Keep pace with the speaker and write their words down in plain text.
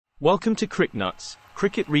Welcome to nCricNuts,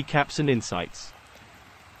 cricket recaps and insights.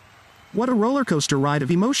 What a rollercoaster ride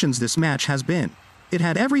of emotions this match has been. It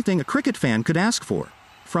had everything a cricket fan could ask for.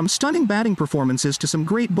 From stunning batting performances to some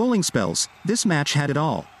great bowling spells, this match had it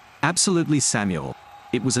all. Absolutely, Samuel.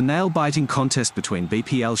 It was a nail-biting contest between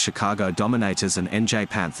BPL Chicago Dominators and NJ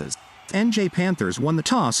Panthers. NJ Panthers won the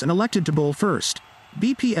toss and elected to bowl first.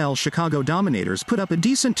 BPL Chicago Dominators put up a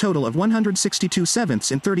decent total of 162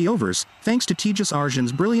 sevenths in 30 overs, thanks to Tejas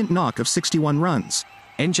Arjan's brilliant knock of 61 runs.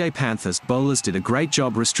 NJ Panthers bowlers did a great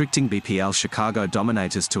job restricting BPL Chicago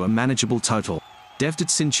Dominators to a manageable total. Devdutt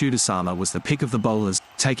Singh Chudasama was the pick of the bowlers,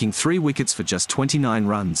 taking 3 wickets for just 29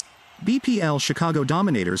 runs. BPL Chicago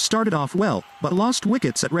Dominators started off well, but lost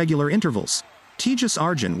wickets at regular intervals. Tejas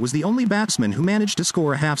Arjan was the only batsman who managed to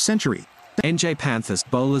score a half-century. NJ Panthers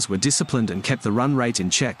bowlers were disciplined and kept the run rate in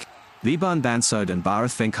check. Vibhan Bansode and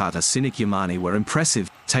Bharath Venkata Sinik Yamani were impressive,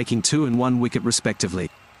 taking 2 and 1 wicket respectively.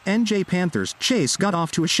 NJ Panthers' chase got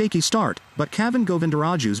off to a shaky start, but Kavan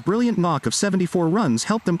Govindaraju's brilliant knock of 74 runs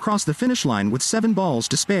helped them cross the finish line with 7 balls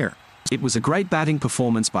to spare. It was a great batting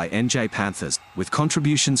performance by NJ Panthers, with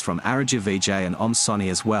contributions from Arajya Vijay and Om Soni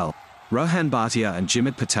as well. Rohan Bhatia and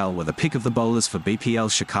Jimit Patel were the pick of the bowlers for BPL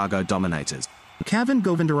Chicago Dominators. Kavan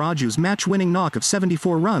Govindaraju's match-winning knock of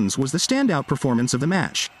 74 runs was the standout performance of the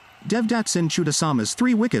match. Devdutt Singh Chudasama's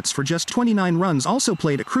 3 wickets for just 29 runs also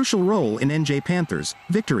played a crucial role in NJ Panthers'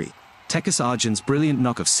 victory. Tejas Arjan's brilliant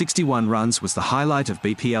knock of 61 runs was the highlight of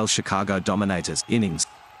BPL Chicago Dominators' innings.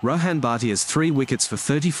 Rohan Bhatia's 3 wickets for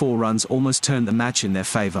 34 runs almost turned the match in their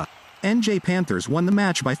favour. NJ Panthers won the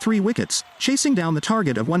match by 3 wickets, chasing down the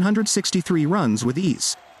target of 163 runs with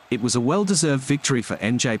ease. It was a well-deserved victory for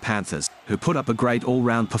NJ Panthers, who put up a great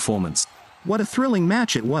all-round performance. What a thrilling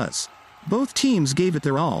match it was. Both teams gave it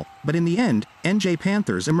their all, but in the end, NJ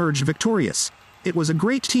Panthers emerged victorious. It was a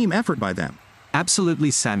great team effort by them.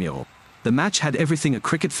 Absolutely, Samuel. The match had everything a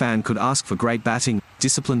cricket fan could ask for: great batting,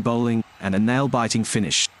 disciplined bowling, and a nail-biting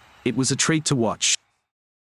finish. It was a treat to watch.